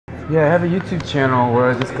Yeah, I have a YouTube channel where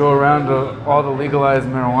I just go around to all the legalized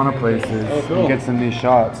marijuana places and get some new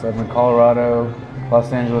shots. I'm in Colorado,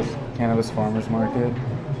 Los Angeles Cannabis Farmers Market.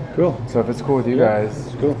 Cool. So if it's cool with you guys,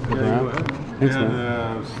 it's cool. look Yeah, around. go ahead. Thanks, Yeah,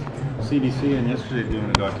 man. CDC and yesterday doing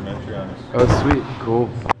a documentary on us. Oh, sweet, cool.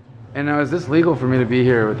 And now, is this legal for me to be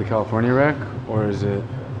here with the California rec, or is it?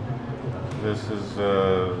 This is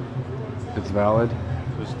It's valid.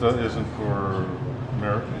 this isn't for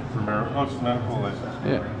marijuana. Oh, it's medical license.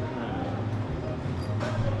 Yeah.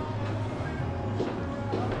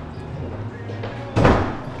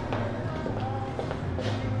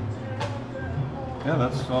 Yeah,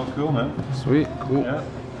 that's all cool, man. Sweet, cool. Yeah.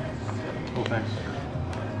 Cool, thanks.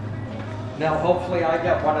 Now, hopefully I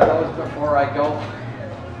get one of those before I go.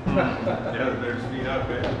 Yeah, they're speed up,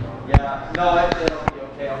 eh? Yeah, no, it'll be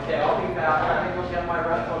okay. Okay, I'll be back. I'm gonna go get my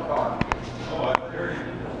rental car. Oh, I heard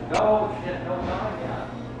you. No, shit, no time yet.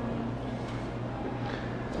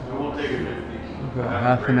 We'll take it 50. About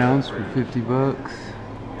half an ounce for 50 bucks.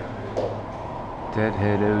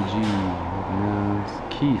 Deadhead OG, half an ounce.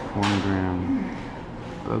 Keef, 1 gram.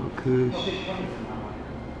 Bubba Kush.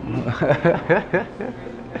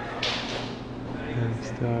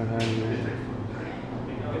 Star Highway.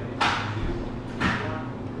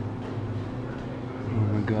 Oh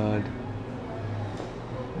my god.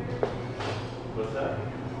 What's that?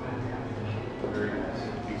 Very nice.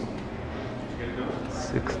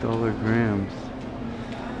 $6 grams.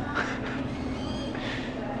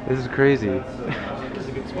 This is crazy.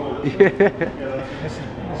 Yeah.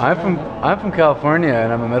 I'm from California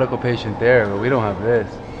and I'm a medical patient there, but we don't have this.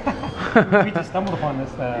 We just stumbled upon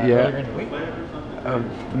this earlier in the week. A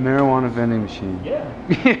marijuana vending machine. Yeah.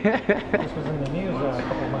 This was in the news a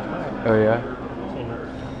couple of months back. Oh yeah.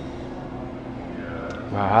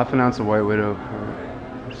 Wow, half an ounce of White Widow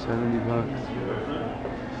for 70 bucks.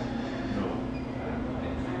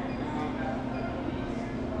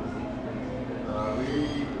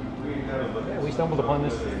 Yeah, we stumbled upon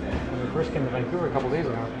this when we first came to Vancouver a couple of days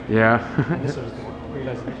ago. Yeah. And this was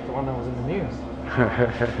the one that was in the news.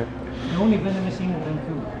 The only vending machine in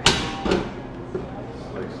Vancouver.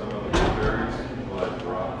 Like some of the berries, like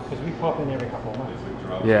drops. Because we pop in every couple of months.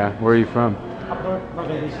 Yeah, where are you from? Up north,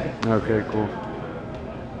 Northern BC. Okay, cool.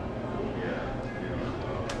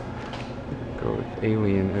 Go with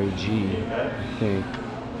Alien OG, I think.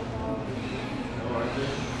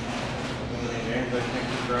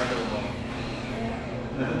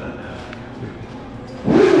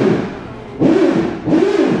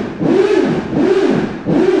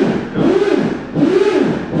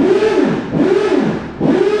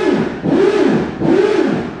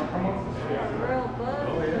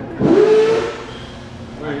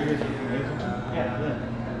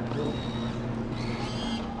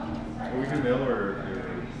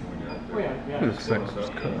 Looks like this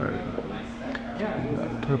card.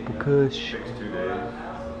 Got Purple Kush. Takes 2 days.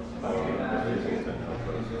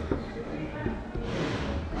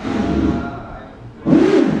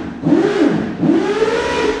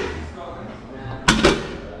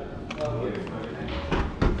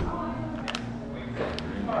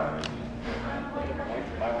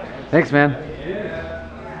 Thanks, man.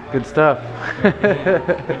 Good stuff. I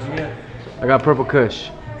got Purple Kush.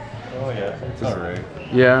 Oh yeah, it's alright.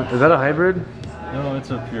 Yeah, is that a hybrid? No, it's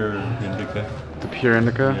a pure indica. The pure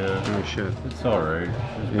indica? Yeah. Oh shit. It's alright.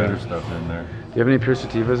 There's better stuff in there. Do you have any pure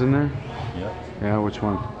sativas in there? Yeah. Yeah, which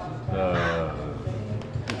one?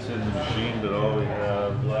 It's in the machine, but all we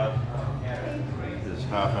have left is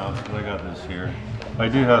half ounce. But I got this here. I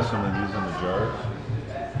do have some of these in the jars.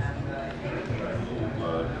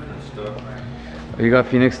 Different stuff. Oh, you got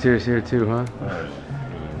Phoenix tears here too, huh?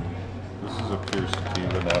 This is a pure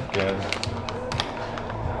sativa in Afghan.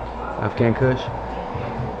 Afghan Kush?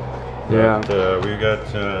 Yeah. But, we got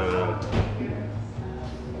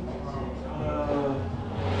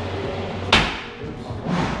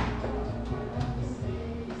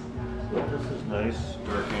this is nice,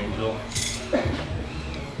 Dark Angel.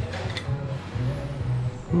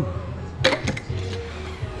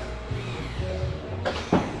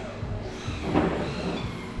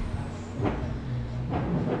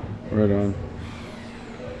 Right on.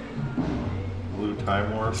 Blue Time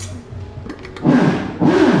Warp.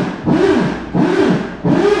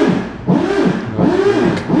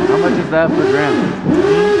 How much is that per gram?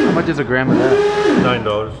 How much is a gram of that?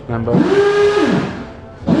 $9. $9.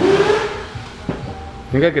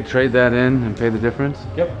 Think I could trade that in and pay the difference?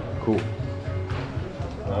 Yep. Cool.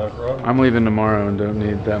 Problem. I'm leaving tomorrow and don't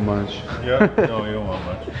need that much. Yeah. No, you don't want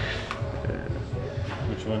much.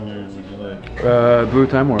 Which one would you like? Blue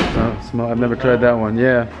Time Warp. I've never tried that one.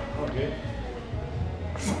 Yeah. Okay.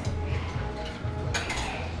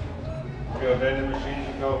 You have vending machines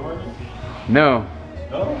in California? No,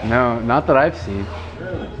 No? no, not that I've seen.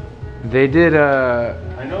 Really? They did,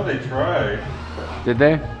 I know they tried. did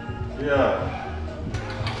they? Yeah.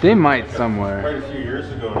 They might somewhere. Quite a few years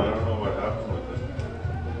ago, and I don't know what happened with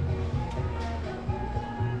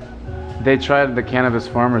it. They tried the cannabis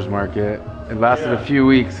farmers market. It lasted a few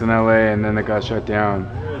weeks in LA and then it got shut down.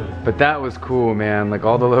 Really? But that was cool, man. Like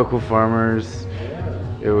all the local farmers.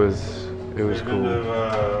 It was Been cool.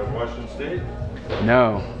 to Washington State?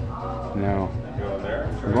 No. No. You going there?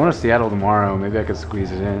 I'm going to Seattle tomorrow. Maybe I could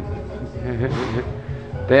squeeze it in.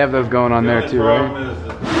 They have those going on there too, The right? problem is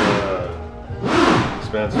that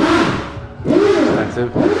expensive.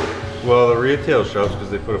 Expensive. Well, the retail shops, because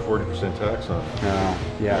they put a 40% tax on it.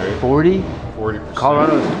 Yeah. Right. 40? 40%.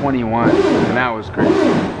 Colorado was 21, and that was crazy.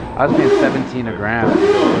 I was paying 17 a gram. $1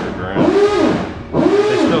 a gram.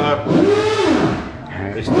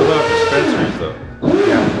 They still have dispensaries though.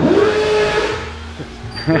 Yeah.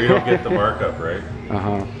 Where you don't get the markup, right?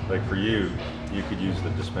 Uh-huh. Like for you, you could use the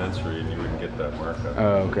dispensary and you wouldn't get that markup.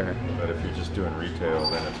 Oh, okay. But if you're just doing retail,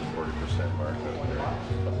 then it's a 40% markup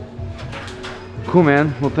there. Cool,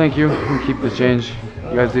 man. Well, thank you. We'll keep the change.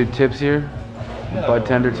 You guys do tips here? Bud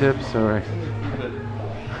tender tips? All right.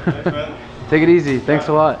 Thanks, man. Take it easy. Thanks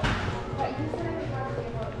a lot.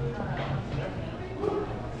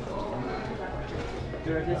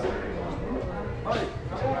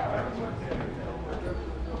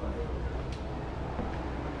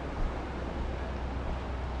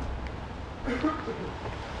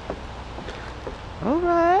 All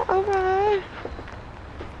right.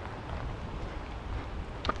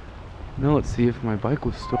 Now let's see if my bike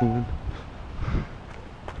was stolen.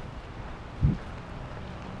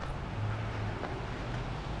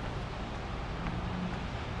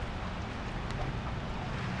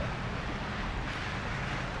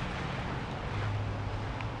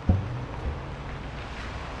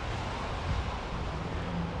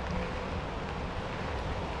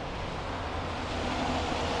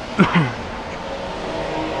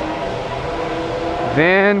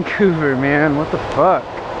 Vancouver, man, what the fuck?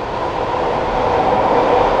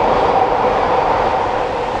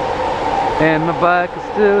 And my bike is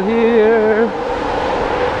still here.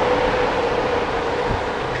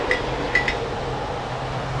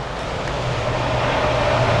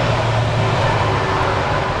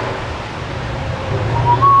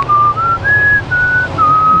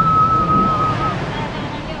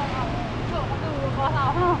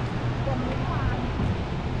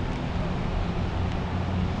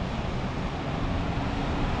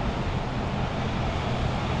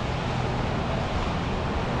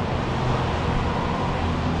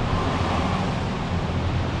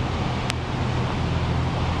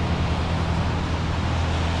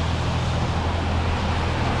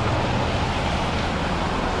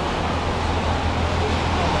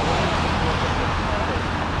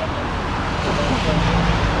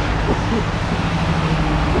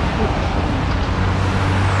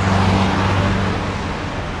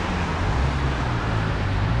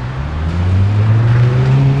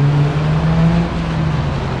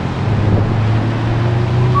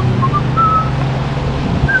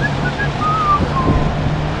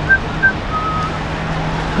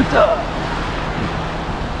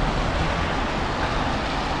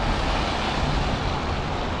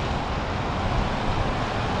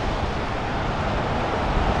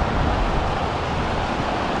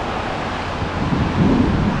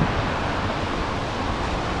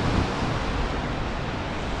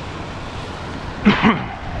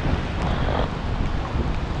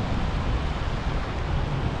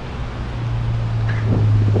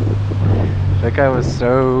 That guy was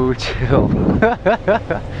so chill.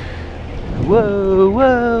 Whoa,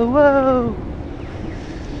 whoa, whoa.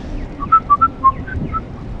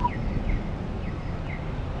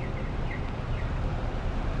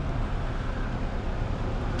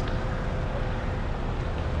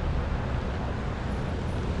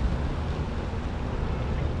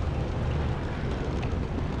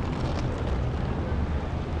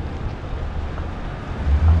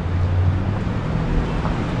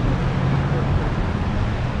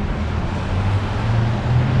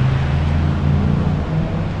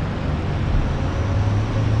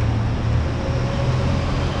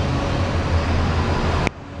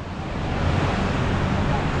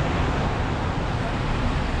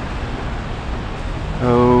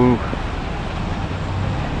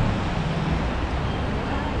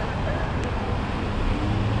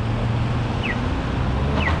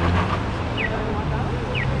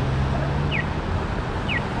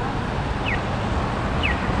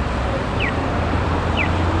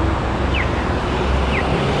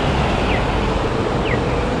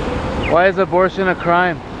 Why is abortion a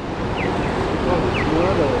crime? Well, it's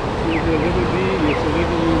murder. It's a little being, it's a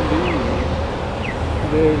little human being.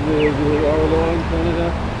 Our law in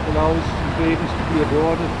Canada allows babies to be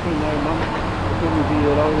aborted from my mom. Couldn't be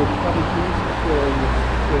allowed with cutting pieces,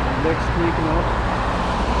 with legs taken off.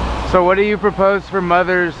 So what do you propose for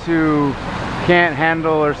mothers who can't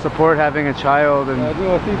handle or support having a child? And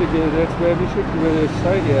No, I think again that's where we should, where the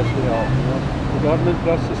society has to help. You know? The government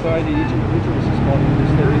plus society, each individual is responsible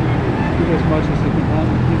to do as much as they can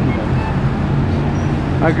handle giving them.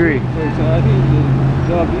 I agree. For example, I think the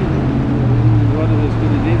job in one of the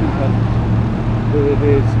Scandinavian countries,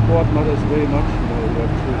 they support mothers very much. You know, they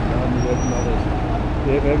have children, they have mothers.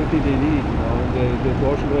 They have everything they need. You know, and the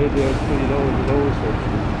abortion rate there is pretty low, the lowest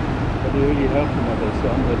actually. But they really help the mothers, the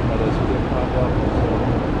unwed mothers, who get hard up. So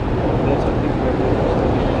that's, I think, where they're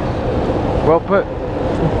interested. well put.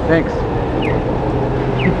 Thanks.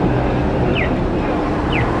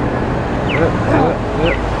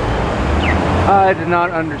 I did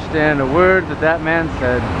not understand a word that that man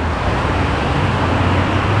said.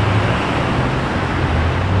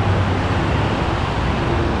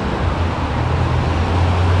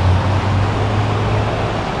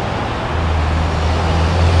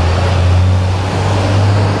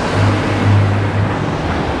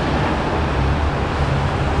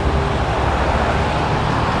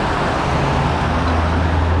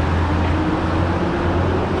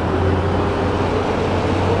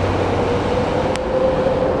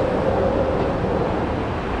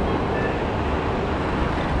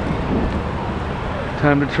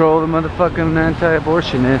 Time to troll the motherfucking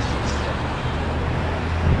anti-abortionists.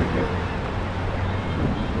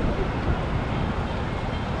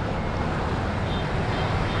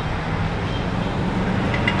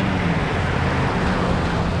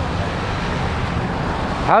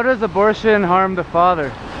 How does abortion harm the father?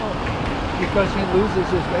 Because he loses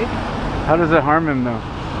his baby. How does it harm him though?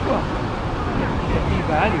 Well, if he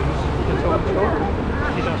values his own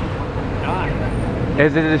children, he doesn't want them to die.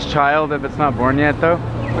 Is it his child if it's not born yet though?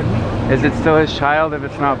 Pardon me? Is it still his child if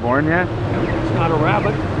it's not born yet? It's not a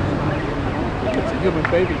rabbit. It's a human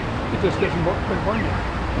baby. It just isn't born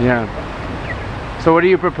yet. Yeah. So what do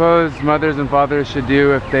you propose mothers and fathers should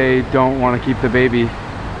do if they don't want to keep the baby?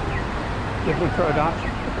 Give them for adoption,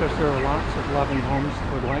 because there are lots of loving homes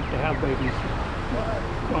that would like to have babies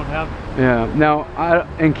that don't have. Yeah. Now,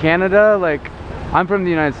 in Canada, like, I'm from the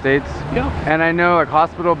United States. Yeah. And I know like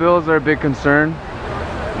hospital bills are a big concern.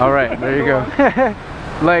 All right, there you go.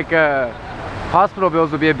 Like hospital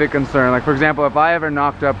bills would be a big concern. Like for example, if I ever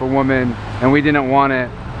knocked up a woman and we didn't want it,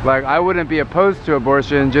 like I wouldn't be opposed to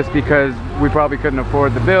abortion just because we probably couldn't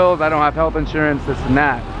afford the bills. I don't have health insurance, this and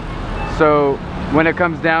that. So when it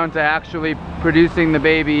comes down to actually producing the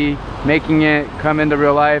baby, making it come into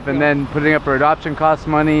real life, and then putting up for adoption costs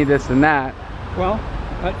money, this and that. Well,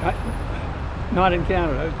 not in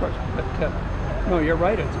Canada, of course, but no, you're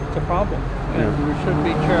right, it's a problem. And there should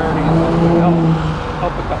be charities that would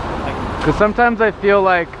help a couple like that. Because sometimes I feel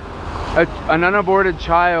like an unaborted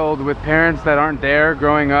child with parents that aren't there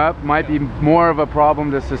growing up might be more of a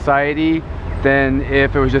problem to society than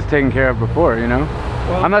if it was just taken care of before, you know?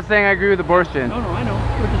 Well, I'm not saying I agree with abortion. No, I know.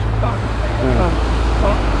 We're just talking.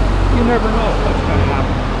 Well, you never know what's going to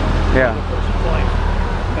happen in a person's life.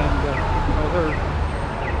 And, there are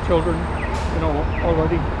children,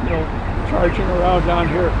 already, charging around down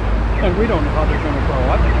here. And we don't know how they're going to grow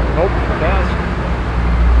up. We hope for the best.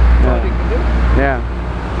 That's all you can do. Yeah.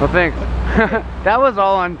 Well, thanks. That was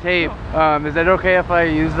all on tape. Is it okay if I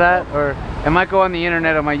use that? Or it might go on the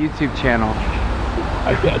internet on my YouTube channel.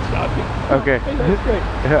 I can't stop you. Okay. Hey, that's great.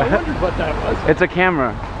 I wondered what that was. It's a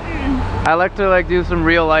camera. I like to do some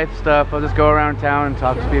real life stuff. I'll just go around town and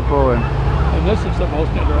talk to people. And this is the most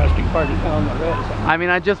interesting part of town there is. I mean,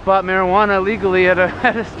 I just bought marijuana legally at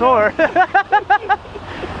a store.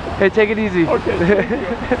 Hey, take it easy. Okay, thank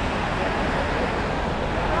you.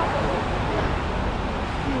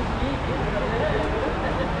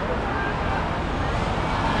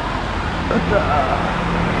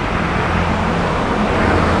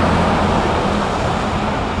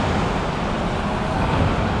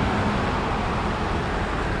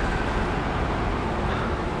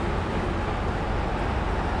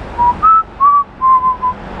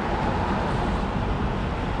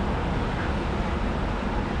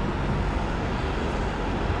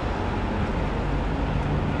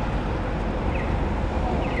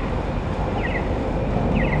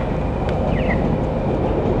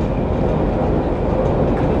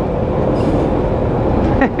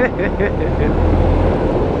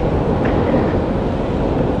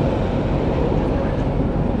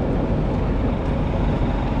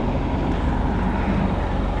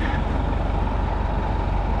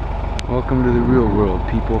 Welcome to the real world,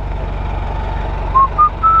 people.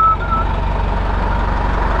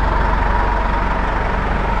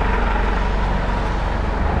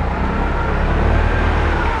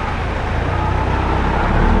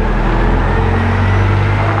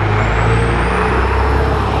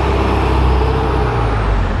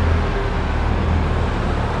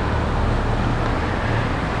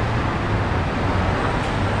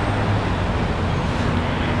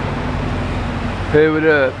 Hey, what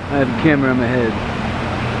up? I have a camera on my head.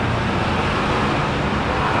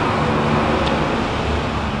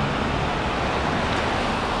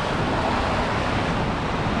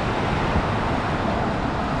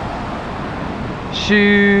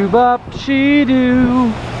 Shoo bop she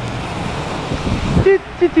doo. Do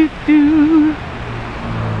do do do.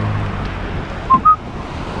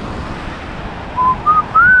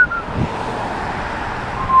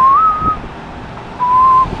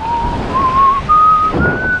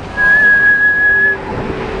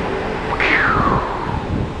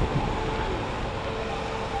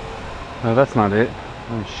 No, that's not it.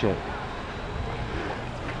 Oh shit.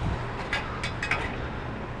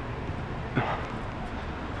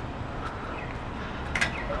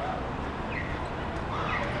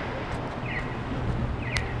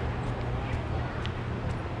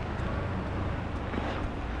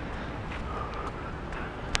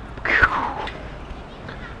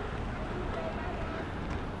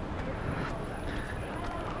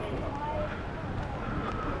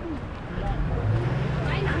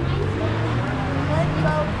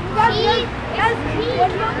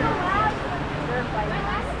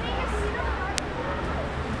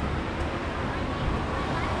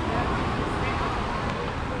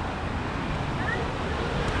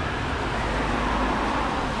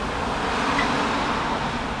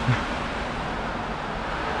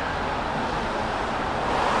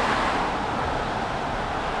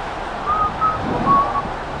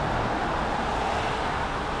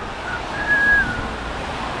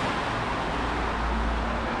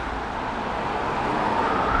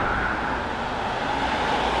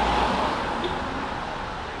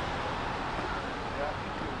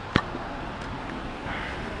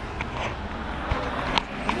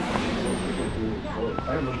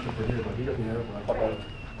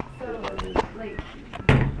 So, like,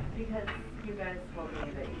 because you guys told me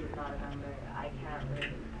that you're not a member, I can't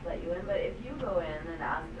really let you in. But if you go in and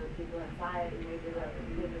ask those people inside, maybe they'll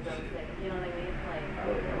say, you know what I mean?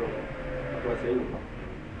 Like, you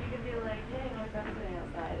could be like, hey, my friend's sitting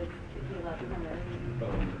outside. If you let them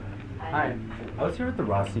in. Hi. I was here with the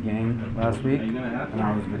Rossi gang last week, and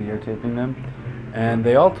I was videotaping them. And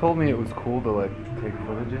they all told me it was cool to like take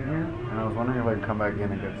footage in here, and I was wondering if I could come back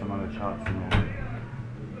in and get some other shots.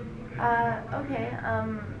 Okay, I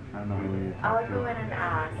don't know who you I'll go in and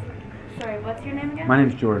ask. Sorry, what's your name again? My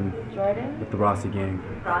name's Jordan. Jordan? With the Rossi gang.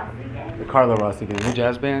 Rossi gang? The Carlo Rossi gang. The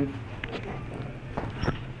jazz band.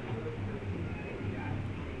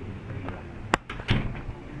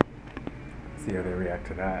 See how they react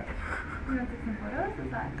to that. You want to take some photos?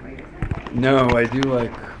 Is that what you're saying? No, I do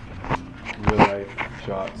like real life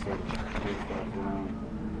shots of cool stuff around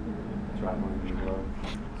traveling the globe.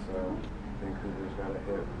 So Vancouver's got a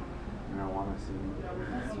hit marijuana scene.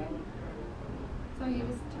 That's true. So you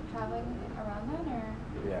just traveling around then,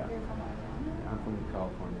 or Yeah. you're from Arizona? I'm from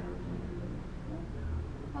California.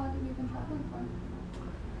 How long have you been traveling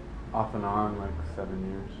for? Off and on, like 7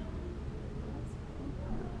 years.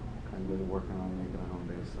 Kind of working on making a home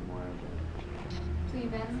base somewhere. So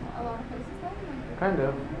you've been a lot of places then? Like, Kind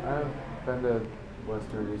of. I've been to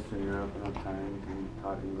Western, Eastern Europe enough time to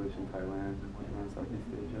taught English in Thailand and went around Southeast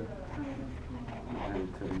Asia. I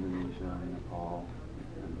headed to Indonesia and Nepal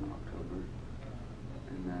in October.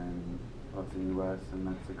 And then lots of US and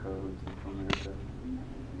Mexico and Central America.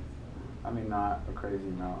 I mean, not a crazy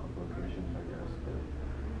amount of locations, I guess, but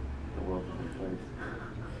the world's a big place.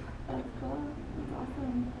 that's cool. That's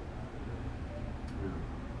awesome.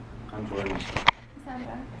 Yeah. I'm Jordan.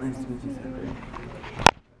 Sandra. Nice to meet you, Sandra. You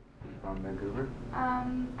from Vancouver? I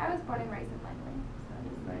was born and raised in Langley. So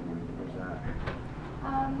Where's that?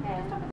 just up in